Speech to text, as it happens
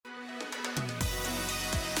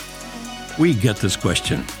We get this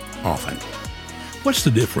question often. What's the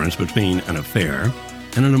difference between an affair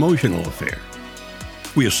and an emotional affair?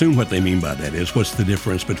 We assume what they mean by that is what's the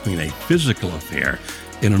difference between a physical affair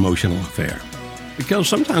and an emotional affair. Because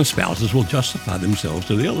sometimes spouses will justify themselves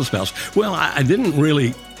to the other spouse. Well, I didn't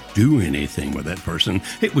really do anything with that person.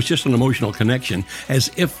 It was just an emotional connection, as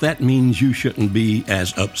if that means you shouldn't be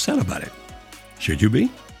as upset about it. Should you be?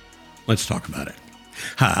 Let's talk about it.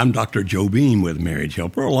 Hi, I'm Dr. Joe Beam with Marriage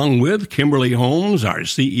Helper, along with Kimberly Holmes, our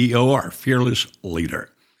CEO, our fearless leader.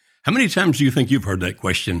 How many times do you think you've heard that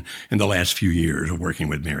question in the last few years of working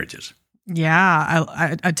with marriages?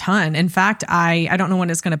 Yeah, a ton. In fact, I don't know when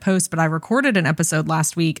it's going to post, but I recorded an episode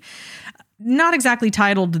last week, not exactly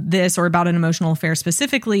titled this or about an emotional affair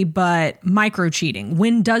specifically, but micro-cheating.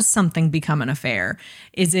 When does something become an affair?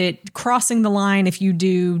 Is it crossing the line if you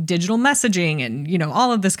do digital messaging and,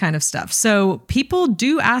 all of this kind of stuff? So people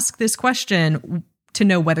do ask this question to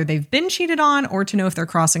know whether they've been cheated on or to know if they're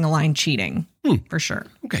crossing a line cheating, for sure.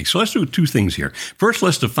 Okay, so let's do two things here. First,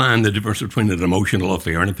 let's define the difference between an emotional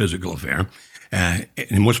affair and a physical affair.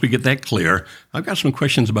 And once we get that clear, I've got some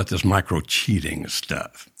questions about this micro-cheating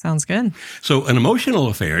stuff. Sounds good. So an emotional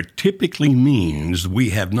affair typically means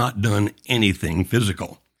we have not done anything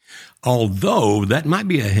physical. Although that might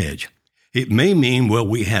be a hedge. It may mean, well,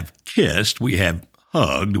 we have kissed, we have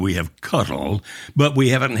hugged, we have cuddled, but we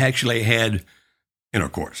haven't actually had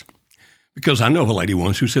intercourse. Because I know of a lady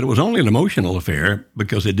once who said it was only an emotional affair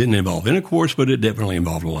because it didn't involve intercourse, but it definitely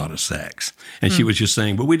involved a lot of sex. And she was just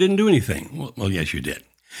saying, but we didn't do anything. Well, yes, you did.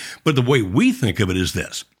 But the way we think of it is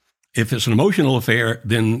this. If it's an emotional affair,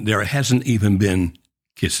 then there hasn't even been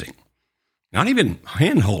kissing. Not even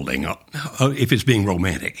hand-holding, if it's being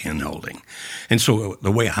romantic hand-holding. And so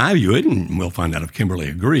the way I view it, and we'll find out if Kimberly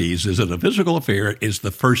agrees, is that a physical affair is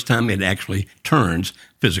the first time it actually turns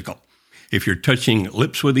physical. If you're touching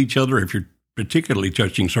lips with each other, if you're particularly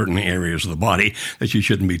touching certain areas of the body that you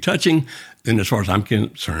shouldn't be touching, then as far as I'm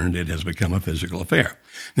concerned, it has become a physical affair.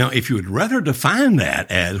 Now, if you would rather define that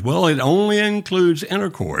as, well, it only includes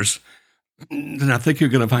intercourse, then I think you're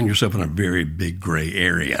going to find yourself in a very big gray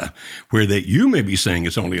area where that you may be saying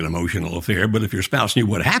it's only an emotional affair, but if your spouse knew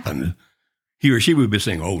what happened, he or she would be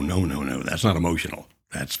saying, oh, no, that's not emotional.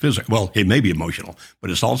 That's physical. Well, it may be emotional, but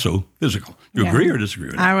it's also physical. You agree or disagree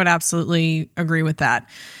with that? I would absolutely agree with that.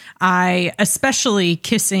 Especially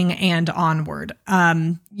kissing and onward.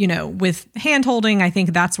 With hand holding, I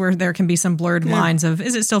think that's where there can be some blurred lines of,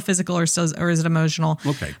 is it still physical or is it emotional?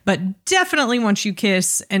 Okay. But definitely once you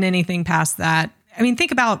kiss and anything past that, I mean,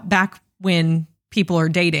 think about back when people are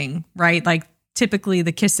dating, right? Like typically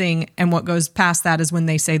the kissing and what goes past that is when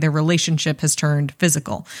they say their relationship has turned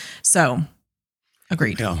physical. So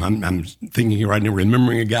agreed. Yeah, I'm thinking right now,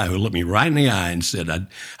 remembering a guy who looked me right in the eye and said,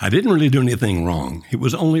 I didn't really do anything wrong. It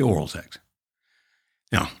was only oral sex.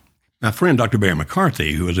 Now, my friend, Dr. Barry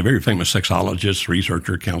McCarthy, who is a very famous sexologist,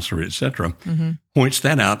 researcher, counselor, etc., points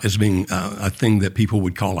that out as being a thing that people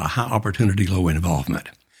would call a high opportunity, low involvement.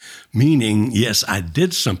 Meaning, yes, I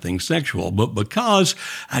did something sexual, but because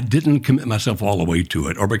I didn't commit myself all the way to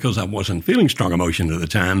it, or because I wasn't feeling strong emotion at the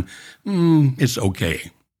time, it's okay.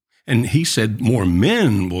 And he said more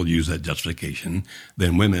men will use that justification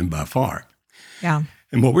than women by far. Yeah.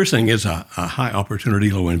 And what we're saying is a high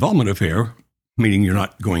opportunity, low involvement affair, meaning you're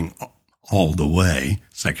not going all the way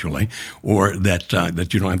sexually, or that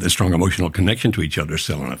you don't have this strong emotional connection to each other,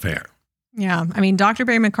 still an affair. Yeah. I mean, Dr.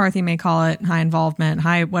 Barry McCarthy may call it high involvement,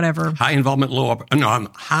 high whatever. High involvement,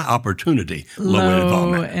 high opportunity,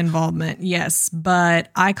 low involvement. Yes.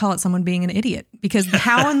 But I call it someone being an idiot, because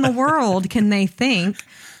how in the world can they think,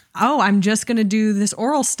 oh, I'm just going to do this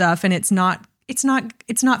oral stuff and it's not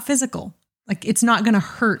physical. Like it's not going to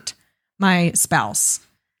hurt my spouse.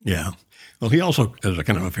 Yeah. Well, he also has a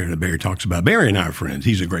kind of affair that Barry talks about. Barry and I are friends.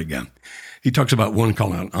 He's a great guy. He talks about one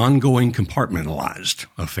called an ongoing compartmentalized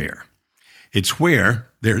affair. It's where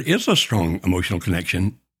there is a strong emotional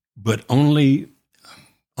connection, but only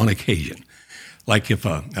on occasion. Like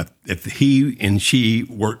if he and she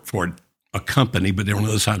work for a company, but they're on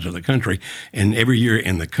other sides of the country. And every year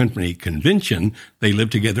in the company convention, they live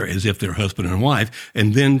together as if they're husband and wife.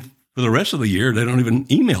 And then for the rest of the year, they don't even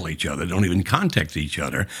email each other. They don't even contact each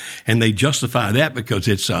other. And they justify that because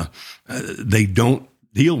it's they don't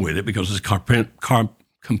deal with it because it's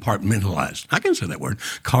compartmentalized. I can say that word,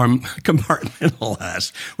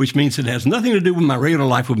 compartmentalized, which means it has nothing to do with my regular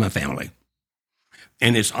life with my family.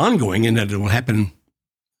 And it's ongoing in that it will happen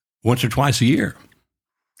once or twice a year.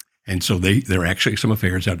 And so there are actually some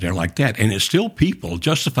affairs out there like that. And it's still people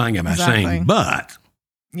justifying it by saying, but.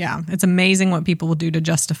 Yeah, it's amazing what people will do to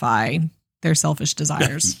justify their selfish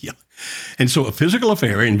desires. Yeah. And so a physical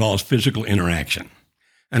affair involves physical interaction.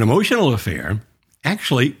 An emotional affair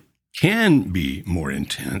actually can be more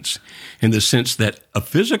intense in the sense that a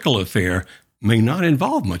physical affair may not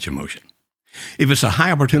involve much emotion. If it's a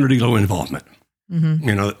high opportunity, low involvement,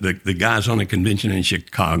 the guy's on a convention in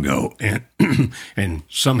Chicago and and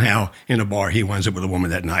somehow in a bar he winds up with a woman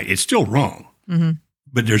that night, it's still wrong.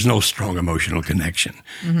 But there's no strong emotional connection.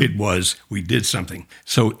 It was, we did something.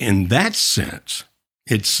 So in that sense,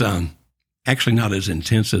 it's actually not as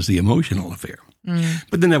intense as the emotional affair.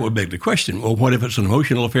 But then that would beg the question, well, what if it's an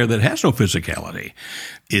emotional affair that has no physicality?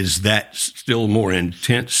 Is that still more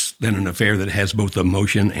intense than an affair that has both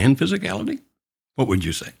emotion and physicality? What would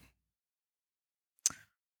you say?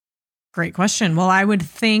 Great question. Well, I would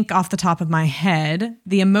think off the top of my head,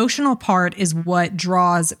 the emotional part is what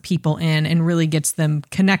draws people in and really gets them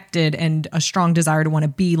connected and a strong desire to want to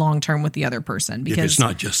be long-term with the other person. Because if it's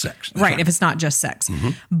not just sex. Right, if it's not just sex.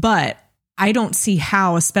 But I don't see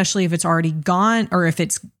how, especially if it's already gone or if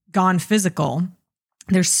it's gone physical,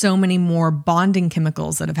 there's so many more bonding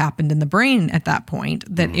chemicals that have happened in the brain at that point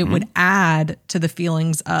that it would add to the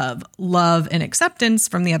feelings of love and acceptance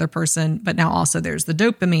from the other person. But now also there's the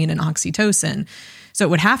dopamine and oxytocin. So it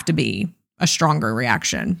would have to be a stronger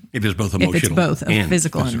reaction. If it's both emotional. If it's both and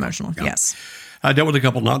physical and emotional. Yeah. Yes. I dealt with a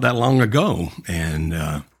couple not that long ago,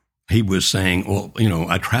 and he was saying, well,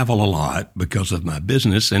 I travel a lot because of my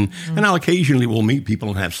business, and I'll occasionally will meet people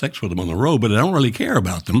and have sex with them on the road, but I don't really care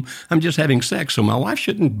about them. I'm just having sex, so my wife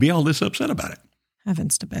shouldn't be all this upset about it.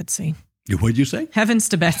 Heavens to Betsy. What'd you say? Heavens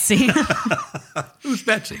to Betsy. Who's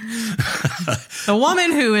Betsy? The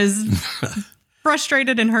woman who is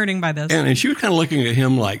frustrated and hurting by this. And she was kind of looking at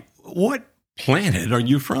him like, what planet are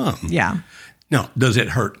you from? Yeah. Now, does it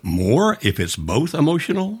hurt more if it's both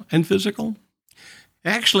emotional and physical?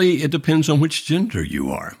 Actually, it depends on which gender you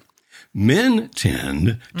are. Men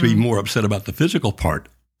tend to be more upset about the physical part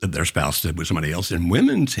that their spouse did with somebody else, and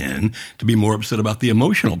women tend to be more upset about the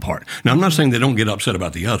emotional part. Now, I'm not saying they don't get upset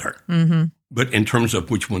about the other, but in terms of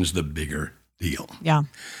which one's the bigger deal. Yeah.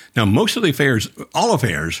 Now, most of the affairs, all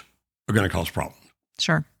affairs, are going to cause problems.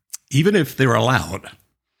 Sure. Even if they're allowed.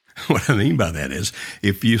 What I mean by that is,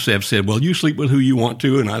 if you have said, well, you sleep with who you want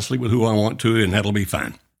to, and I sleep with who I want to, and that'll be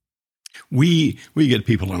fine. We get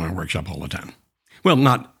people in our workshop all the time. Well,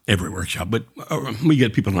 not every workshop, but we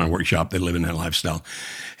get people in our workshop that live in that lifestyle.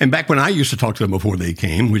 And back when I used to talk to them before they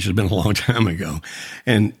came, which has been a long time ago,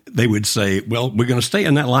 and they would say, well, we're going to stay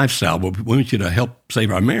in that lifestyle, but we want you to help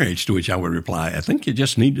save our marriage, to which I would reply, I think you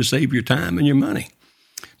just need to save your time and your money.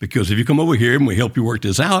 Because if you come over here and we help you work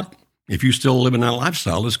this out, if you still live in that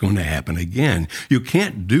lifestyle, it's going to happen again. You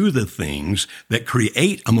can't do the things that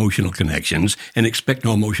create emotional connections and expect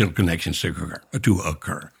no emotional connections to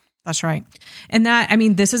occur. That's right. And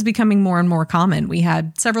this is becoming more and more common. We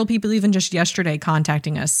had several people even just yesterday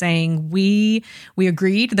contacting us saying we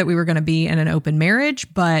agreed that we were going to be in an open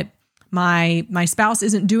marriage, but my spouse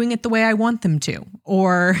isn't doing it the way I want them to.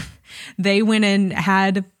 Or they went and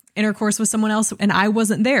had intercourse with someone else and I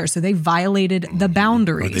wasn't there. So they violated the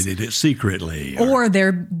boundaries. Or they did it secretly. Or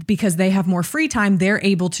because they have more free time, they're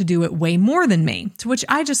able to do it way more than me. To which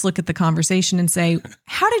I just look at the conversation and say,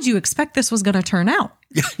 how did you expect this was going to turn out?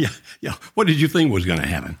 Yeah. What did you think was going to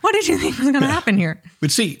happen? What did you think was going to happen here?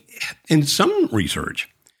 But see, in some research,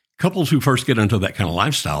 couples who first get into that kind of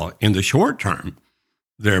lifestyle, in the short term,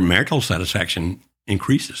 their marital satisfaction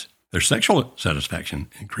increases. Their sexual satisfaction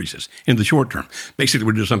increases in the short term. Basically,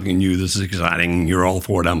 we're doing something new. This is exciting. You're all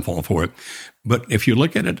for it. I'm all for it. But if you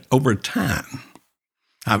look at it over time,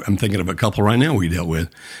 I'm thinking of a couple right now we dealt with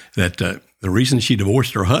that the reason she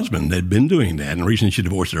divorced her husband, they'd been doing that. And the reason she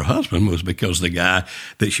divorced her husband was because the guy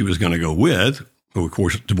that she was going to go with, who of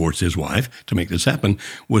course divorced his wife to make this happen,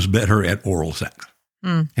 was better at oral sex.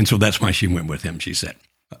 And so that's why she went with him, she said.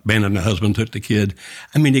 Abandoned the husband, took the kid.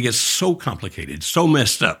 I mean, it gets so complicated, so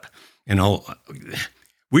messed up. And all,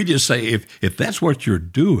 we just say, if that's what you're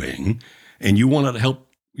doing and you want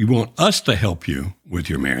us to help you with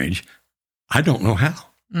your marriage, I don't know how.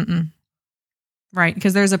 Right.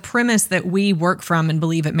 Because there's a premise that we work from and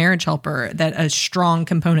believe at Marriage Helper that a strong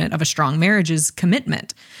component of a strong marriage is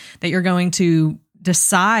commitment, that you're going to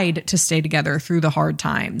decide to stay together through the hard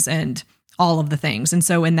times and all of the things. And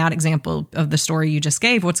so in that example of the story you just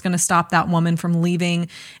gave, what's going to stop that woman from leaving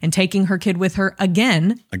and taking her kid with her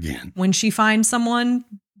again when she finds someone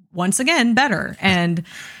once again better? And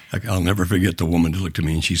I'll never forget the woman who looked at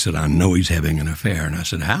me and she said, I know he's having an affair. And I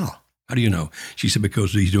said, how? How do you know? She said,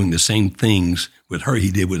 because he's doing the same things with her he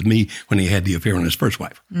did with me when he had the affair on his first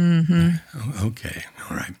wife. Okay.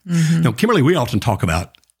 All right. Now, Kimberly, we often talk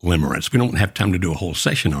about limerence. We don't have time to do a whole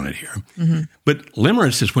session on it here. But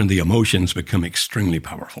limerence is when the emotions become extremely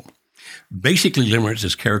powerful. Basically, limerence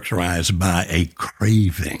is characterized by a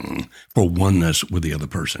craving for oneness with the other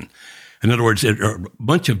person. In other words, there are a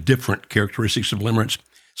bunch of different characteristics of limerence.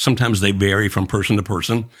 Sometimes they vary from person to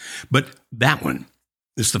person. But that one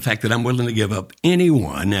is the fact that I'm willing to give up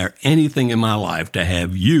anyone or anything in my life to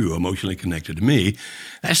have you emotionally connected to me.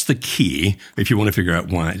 That's the key if you want to figure out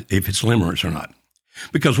why, if it's limerence or not.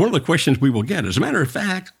 Because one of the questions we will get, as a matter of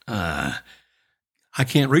fact, I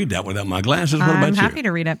can't read that without my glasses. What about you? I'm happy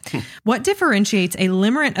to read it. What differentiates a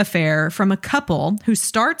limerent affair from a couple who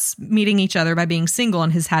starts meeting each other by being single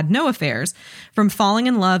and has had no affairs from falling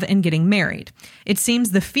in love and getting married? It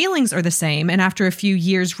seems the feelings are the same, and after a few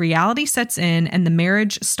years, reality sets in and the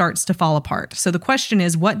marriage starts to fall apart. So the question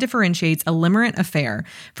is, what differentiates a limerent affair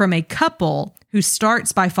from a couple who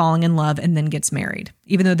starts by falling in love and then gets married,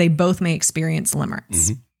 even though they both may experience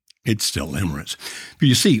limerence? It's still limerence. But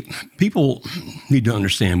you see, people need to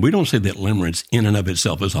understand, we don't say that limerence in and of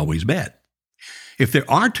itself is always bad. If there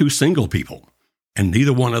are two single people and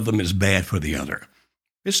neither one of them is bad for the other,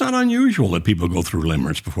 it's not unusual that people go through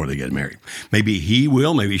limerence before they get married. Maybe he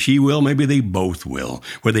will, maybe she will, maybe they both will,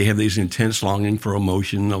 where they have these intense longing for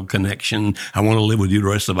emotional connection. I want to live with you the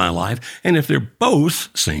rest of my life. And if they're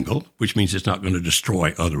both single, which means it's not going to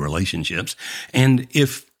destroy other relationships, and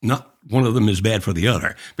if not one of them is bad for the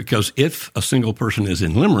other, because if a single person is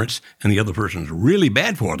in limerence and the other person is really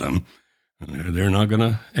bad for them, they're not going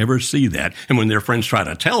to ever see that. And when their friends try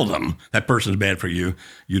to tell them that person's bad for you,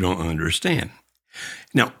 you don't understand.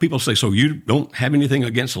 Now, people say, so you don't have anything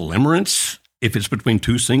against limerence if it's between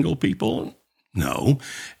two single people? No.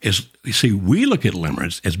 You see, we look at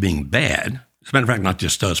limerence as being bad. As a matter of fact, not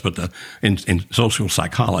just us, but in social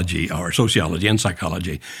psychology or sociology and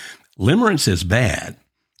psychology, limerence is bad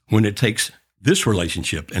when it takes this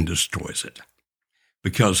relationship and destroys it.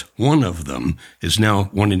 Because one of them is now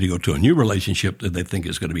wanting to go to a new relationship that they think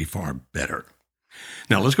is going to be far better.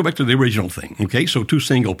 Now, let's go back to the original thing. Okay, so two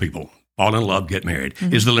single people fall in love, get married.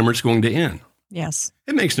 Is the limerence going to end? Yes.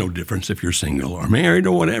 It makes no difference if you're single or married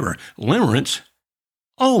or whatever. Limerence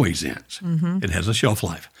always ends. It has a shelf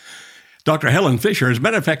life. Dr. Helen Fisher, as a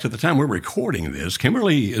matter of fact, at the time we're recording this,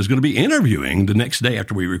 Kimberly is going to be interviewing the next day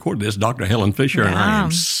after we record this, Dr. Helen Fisher, and I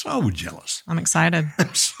am so jealous. I'm excited.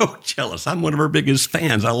 I'm so jealous. I'm one of her biggest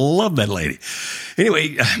fans. I love that lady.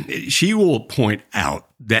 Anyway, she will point out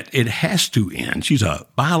that it has to end. She's a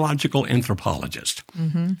biological anthropologist.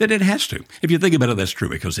 That it has to. If you think about it, that's true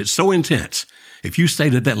because it's so intense. If you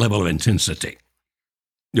stayed at that level of intensity,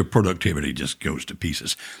 your productivity just goes to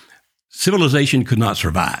pieces. Civilization could not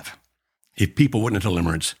survive if people went into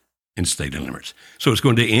limerence and stayed in limerence. So it's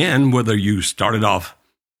going to end whether you started off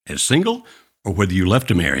as single or whether you left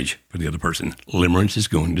a marriage for the other person. Limerence is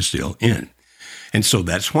going to still end. And so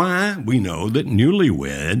that's why we know that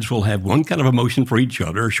newlyweds will have one kind of emotion for each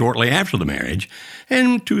other shortly after the marriage,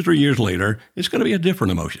 and 2 or 3 years later, it's going to be a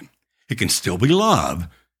different emotion. It can still be love,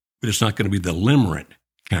 but it's not going to be the limerent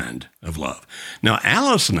kind of love. Now,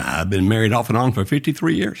 Alice and I have been married off and on for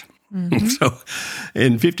 53 years. So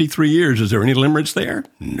in 53 years, is there any limerence there?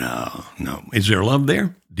 No. Is there love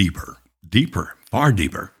there? Deeper, far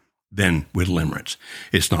deeper than with limerence.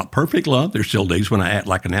 It's not perfect love. There's still days when I act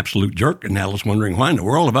like an absolute jerk and Alice wondering why in the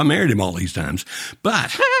world have I married him all these times.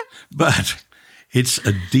 But it's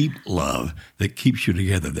a deep love that keeps you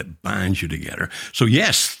together, that binds you together. So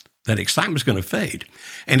yes, that excitement's going to fade.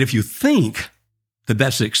 And if you think that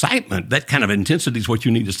that's the excitement, that kind of intensity is what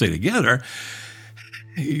you need to stay together,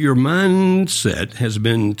 your mindset has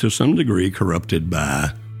been, to some degree, corrupted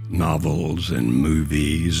by novels and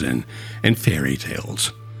movies and fairy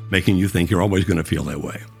tales, making you think you're always going to feel that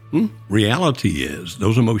way. Reality is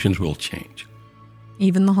those emotions will change.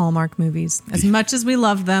 Even the Hallmark movies. As much as we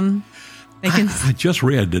love them, they can... I just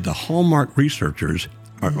read that the Hallmark researchers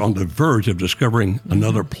are on the verge of discovering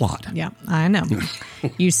another plot. Yeah, I know.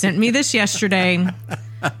 You sent me this yesterday,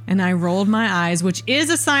 and I rolled my eyes, which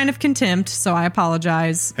is a sign of contempt, so I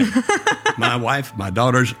apologize. My wife, my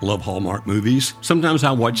daughters love Hallmark movies. Sometimes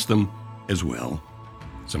I watch them as well.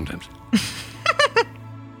 Sometimes.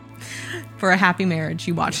 For a happy marriage,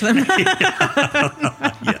 you watch them.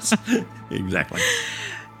 Yes, exactly.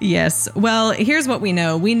 Yes. Well, here's what we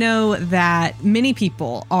know. We know that many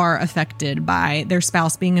people are affected by their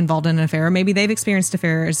spouse being involved in an affair. Or maybe they've experienced an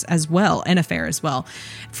affair as well.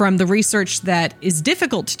 From the research that is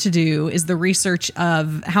difficult to do is the research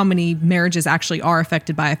of how many marriages actually are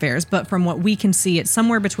affected by affairs. But from what we can see, it's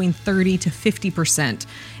somewhere between 30 to 50%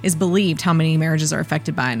 is believed how many marriages are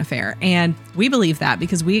affected by an affair. And we believe that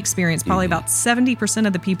because we experience probably about 70%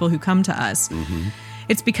 of the people who come to us.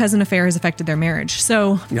 it's because an affair has affected their marriage.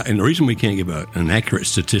 So, Yeah, and the reason we can't give an accurate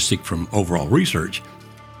statistic from overall research,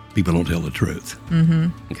 people don't tell the truth.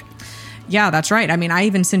 Okay. yeah, that's right. I mean, I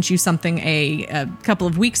even sent you something a couple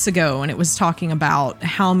of weeks ago, and it was talking about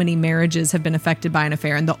how many marriages have been affected by an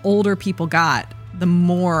affair. And the older people got, the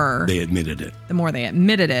more They admitted it.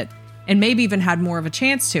 it. And maybe even had more of a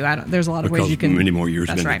chance to. There's a lot of ways you can. Many more years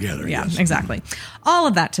That's been right. together. Yeah, yes. exactly. All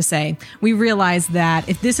of that to say, we realize that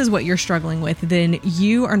if this is what you're struggling with, then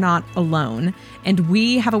you are not alone. And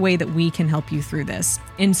we have a way that we can help you through this.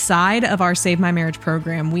 Inside of our Save My Marriage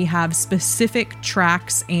program, we have specific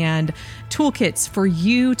tracks and toolkits for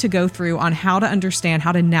you to go through on how to understand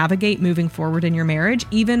how to navigate moving forward in your marriage,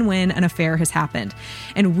 even when an affair has happened.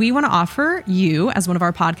 And we want to offer you, as one of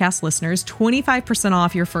our podcast listeners, 25%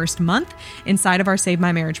 off your first month inside of our Save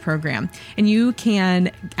My Marriage program. And you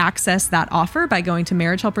can access that offer by going to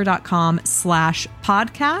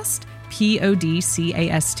marriagehelper.com/podcast.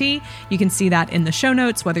 PODCAST. You can see that in the show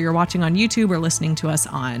notes, whether you're watching on YouTube or listening to us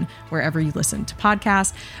on wherever you listen to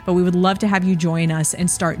podcasts. But we would love to have you join us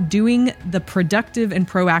and start doing the productive and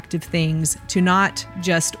proactive things to not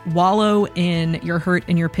just wallow in your hurt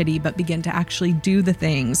and your pity, but begin to actually do the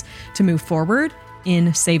things to move forward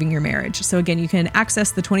in saving your marriage. So again, you can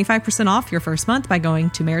access the 25% off your first month by going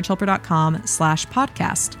to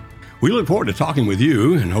marriagehelper.com/podcast. We look forward to talking with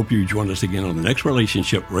you and hope you join us again on the next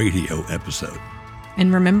Relationship Radio episode.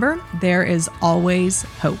 And remember, there is always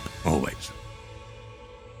hope. Always.